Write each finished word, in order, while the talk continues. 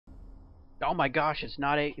Oh my gosh, it's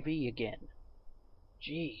not AV again.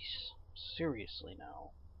 Jeez. Seriously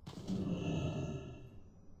now.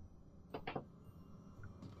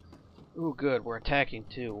 Ooh, good. We're attacking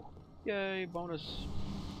too. Yay, bonus.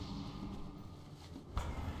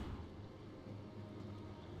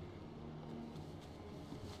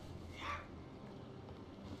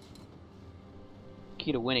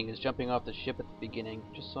 Key to winning is jumping off the ship at the beginning.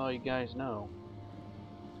 Just so you guys know.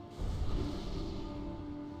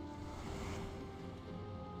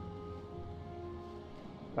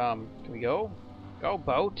 Can we go? Go,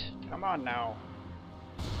 boat! Come on now.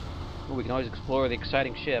 Ooh, we can always explore the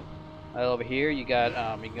exciting ship. Over here, you got,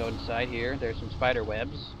 you can go inside here. There's some spider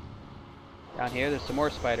webs. Down here, there's some more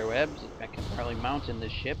spider webs. I can probably mount in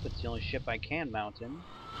this ship. It's the only ship I can mount in.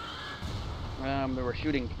 We're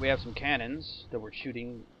shooting. We have some cannons that we're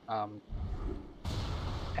shooting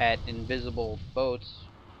at invisible boats.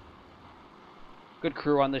 Good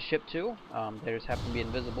crew on this ship too. They just happen to be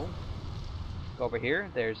invisible. Go over here.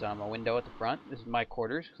 There's a window at the front. This is my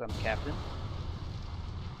quarters because I'm the captain.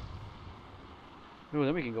 Ooh,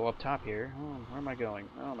 then we can go up top here. Oh, where am I going?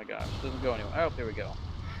 Oh my gosh, it doesn't go anywhere. Oh, there we go.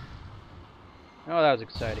 Oh, that was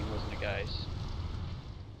exciting, wasn't it, guys?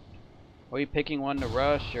 Are we picking one to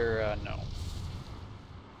rush or no?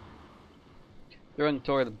 Throwing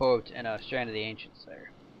toward the boat and Strand of the Ancients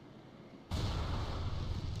there.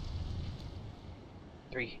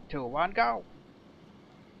 3, 2, 1, go!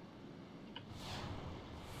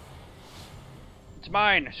 It's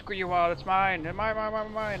mine! Screw you all, it's mine! Mine!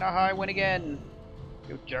 Aha, I win again!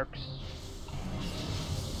 You jerks.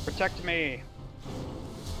 Protect me!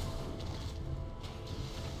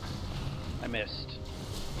 I missed.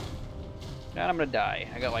 Now I'm gonna die.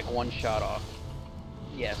 I got like one shot off.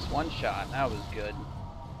 Yes, one shot. That was good.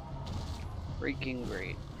 Freaking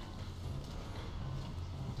great.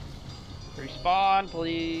 Respawn,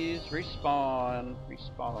 please. Respawn.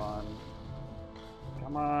 Respawn.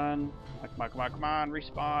 Come on. Come on, come on, come on.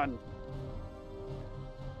 Respawn.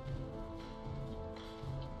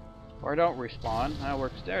 Or don't respawn. That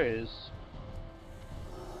works. There it is.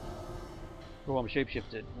 Oh, I'm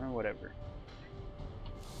shapeshifted. Or whatever.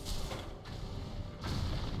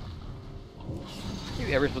 Are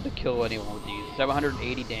you ever supposed to kill anyone with these?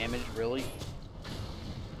 780 damage, really?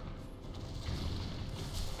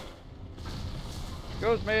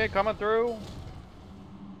 Goes me, coming through.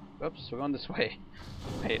 Oops, we're going this way.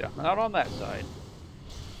 Wait, I'm not on that side.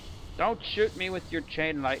 Don't shoot me with your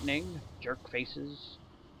chain lightning, jerk faces.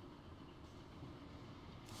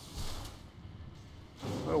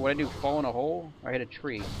 Oh, what did I do? Fall in a hole? Or I hit a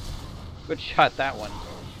tree? Good shot, that one.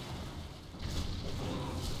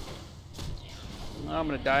 Oh, I'm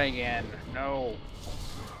gonna die again. No.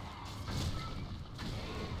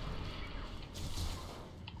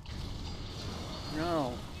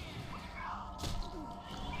 No.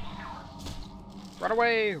 Run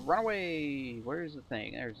away! Run away! Where's the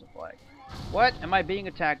thing? There's the flag. What am I being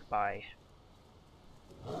attacked by?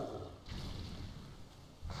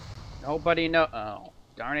 Nobody know. Oh,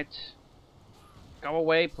 darn it. Go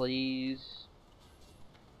away, please.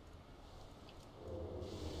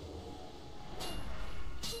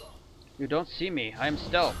 You don't see me. I am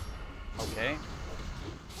stealth. Okay.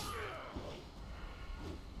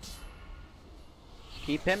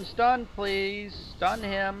 Keep him stunned, please. Stun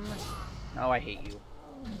him. Oh, I hate you.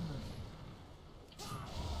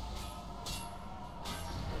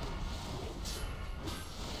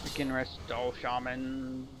 Freaking restore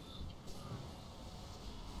shamans.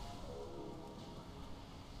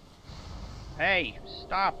 Hey,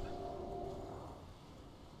 stop.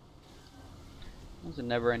 It's a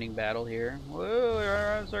never-ending battle here. Whoa, we're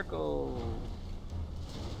around a circle.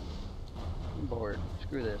 I'm bored.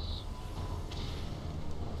 Screw this.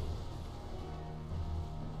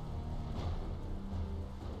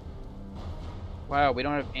 Wow, we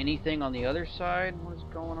don't have anything on the other side? What is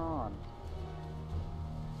going on?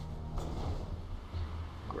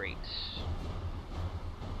 Great.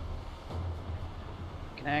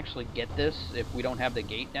 Can I actually get this if we don't have the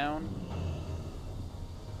gate down?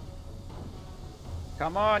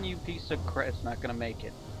 Come on, you piece of crap. It's not gonna make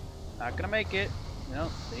it. Not gonna make it. No,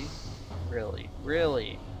 see? Really?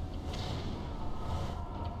 Really?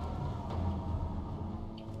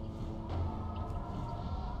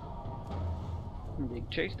 I'm being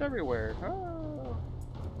chased everywhere. Ah.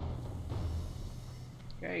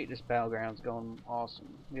 Okay, this battleground's going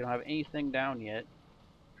awesome. We don't have anything down yet.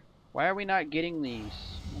 Why are we not getting these?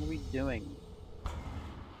 What are we doing?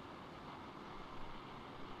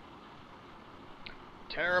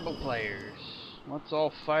 Terrible players. Let's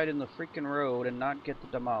all fight in the freaking road and not get the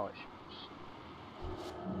demolishers.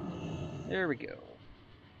 There we go.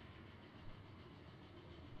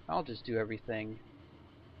 I'll just do everything.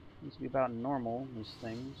 Needs to be about normal, these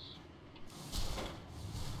things.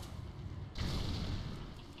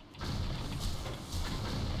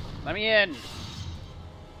 Let me in!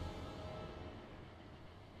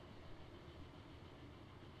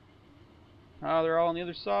 Oh, they're all on the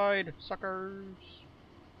other side! Suckers!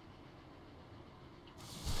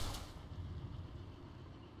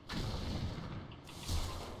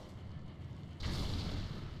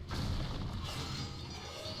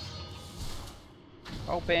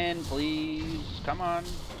 Open, please. Come on.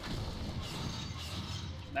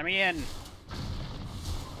 Let me in.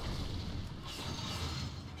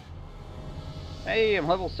 Hey, I'm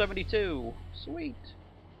level 72. Sweet.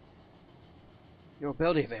 Your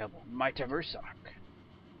ability available. Might of Ursoc.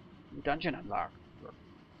 Dungeon unlocked.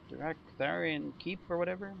 Direct Tharian Keep or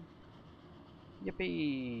whatever.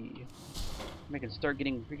 Yippee. I can start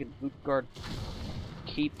getting freaking Bootguard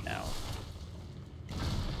Keep now.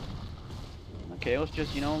 Okay, let's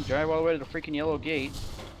just, you know, drive all the way to the freaking yellow gate.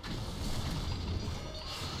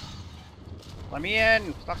 Let me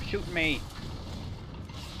in! Stop shooting me!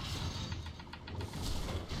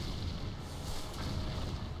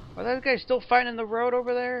 Are those guys still fighting in the road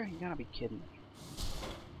over there? You gotta be kidding me.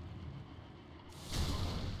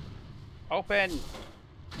 Open!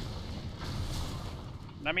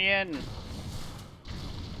 Let me in!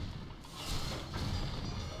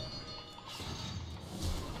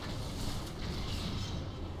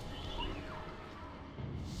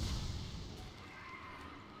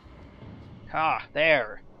 Ah,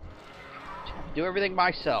 there. Do everything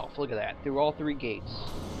myself. Look at that. Through all 3 gates.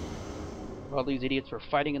 All these idiots were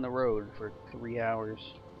fighting in the road for 3 hours.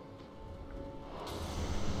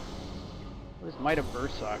 What is Might of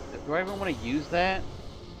Ursoc? Do I even want to use that?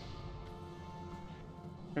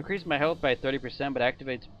 Increases my health by 30%, but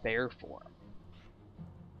activates bear form.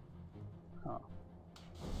 Huh.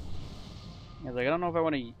 I was like, I don't know if I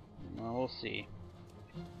want to... Well, we'll see.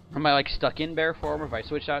 Am I like stuck in bear form? If I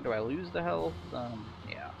switch out, do I lose the health?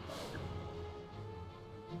 Yeah.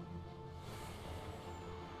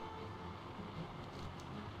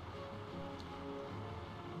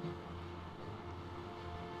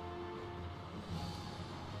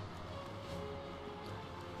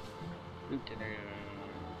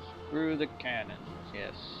 Screw the cannons,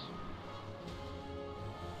 yes.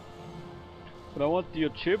 But I want the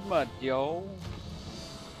achievement, yo.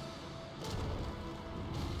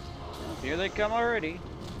 Here they come already.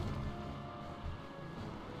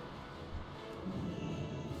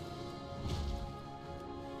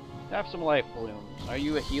 Have some life balloons. Are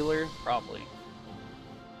you a healer? Probably.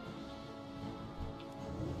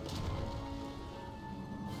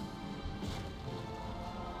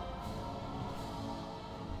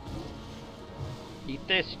 Eat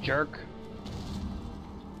this, jerk.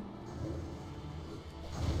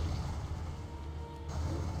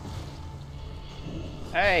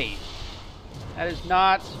 Hey! That is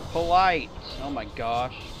not polite. Oh my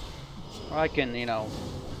gosh. Or I can, you know,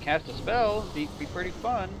 cast a spell. Be pretty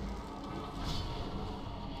fun.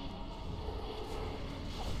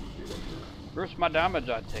 Reduce my damage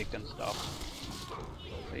I take and stuff.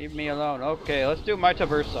 Leave me alone. Okay, let's do Might of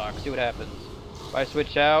Ursoc. See what happens. If I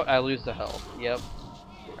switch out, I lose the health. Yep.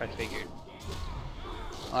 I figured.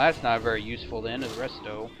 Well, that's not very useful then, as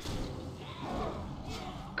resto.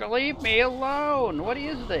 Leave me alone! What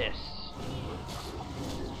is this?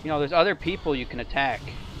 You know, there's other people you can attack.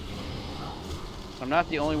 I'm not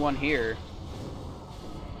the only one here.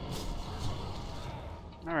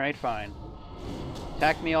 Alright, fine.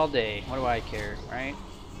 Attack me all day. What do I care, right?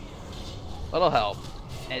 Little help.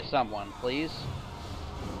 Hey, someone, please.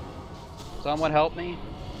 Someone help me?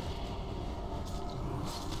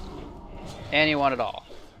 Anyone at all.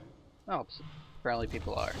 Oh, apparently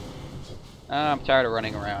people are. I'm tired of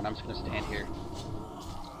running around. I'm just gonna stand here.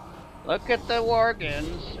 Look at the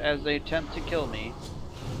Worgans as they attempt to kill me.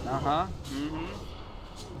 Uh-huh. Mm-hmm.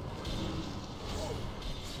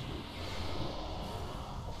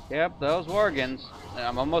 Yep, those Worgans.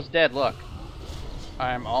 I'm almost dead, look.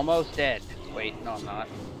 I'm almost dead. Wait, no I'm not.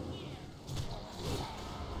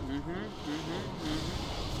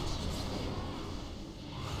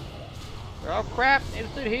 Oh crap,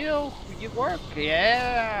 instant heal. You work,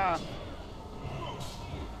 yeah.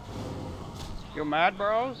 You mad,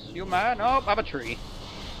 bros? You mad? Oh, I'm a tree.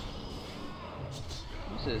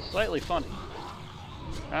 This is slightly funny.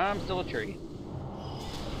 I'm still a tree.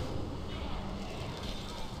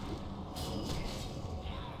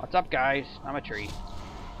 What's up, guys? I'm a tree.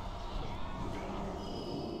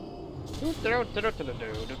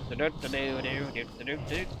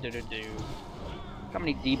 How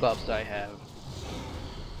many debuffs I have?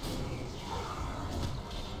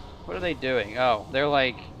 What are they doing? Oh, they're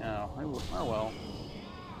like... Oh well.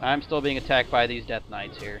 I'm still being attacked by these Death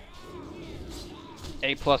Knights here.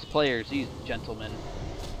 A+ players, these gentlemen.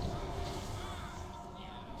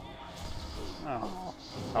 Oh,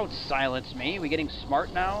 don't silence me. We getting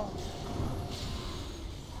smart now?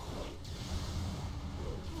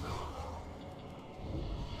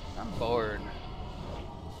 I'm bored.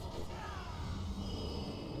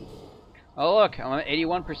 Oh look, I'm at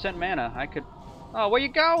 81% mana. I could... Oh, where you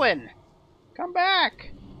going? Come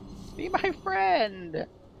back! Be my friend!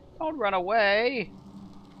 Don't run away!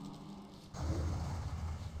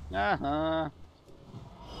 Uh-huh.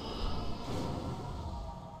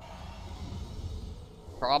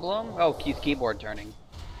 Problem? Oh, Keith's keyboard turning.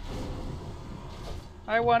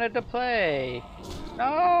 I wanted to play!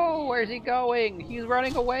 No! Where's he going? He's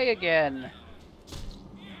running away again!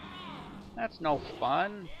 That's no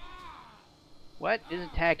fun. What is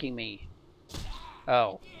attacking me?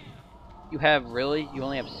 Oh. You have, really? You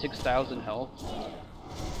only have 6,000 health?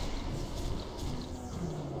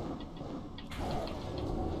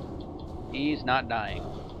 He's not dying.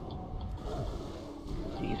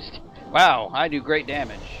 Wow, I do great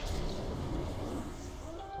damage.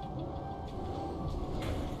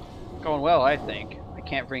 Going well, I think. I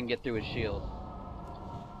can't freaking get through his shield.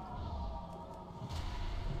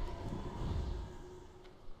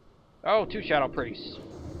 Oh, 2 Shadow Priests.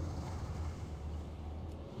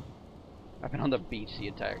 I've been on the beach the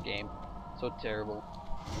entire game. So terrible.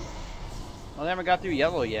 Well, I haven't got through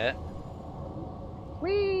yellow yet.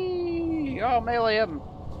 Whee! Oh, melee him!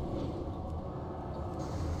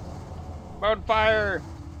 Bonefire!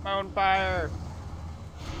 Bonefire!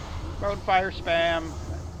 Bonefire spam!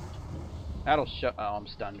 That'll shut. Oh, I'm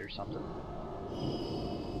stunned or something.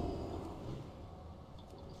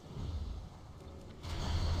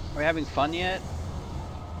 Are we having fun yet?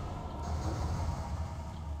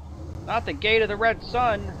 Not the Gate of the Red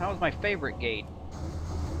Sun! That was my favorite gate.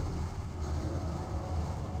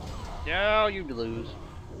 Oh, you lose.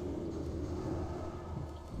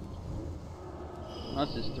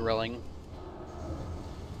 This is thrilling.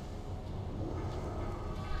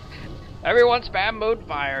 Everyone spam mode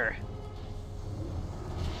fire!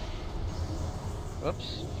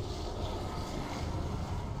 Whoops.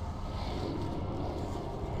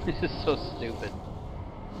 This is so stupid.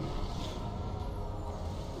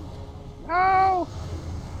 No!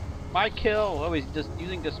 My kill! Oh, he's just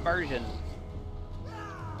using dispersion.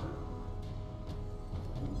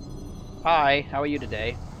 Hi, how are you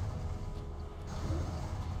today?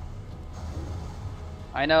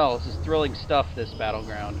 I know, this is thrilling stuff, this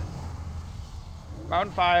Battleground.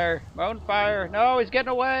 Bonefire! Bonefire! No, he's getting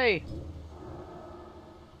away!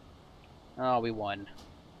 Oh, we won.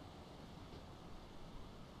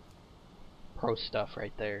 Pro stuff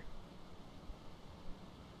right there.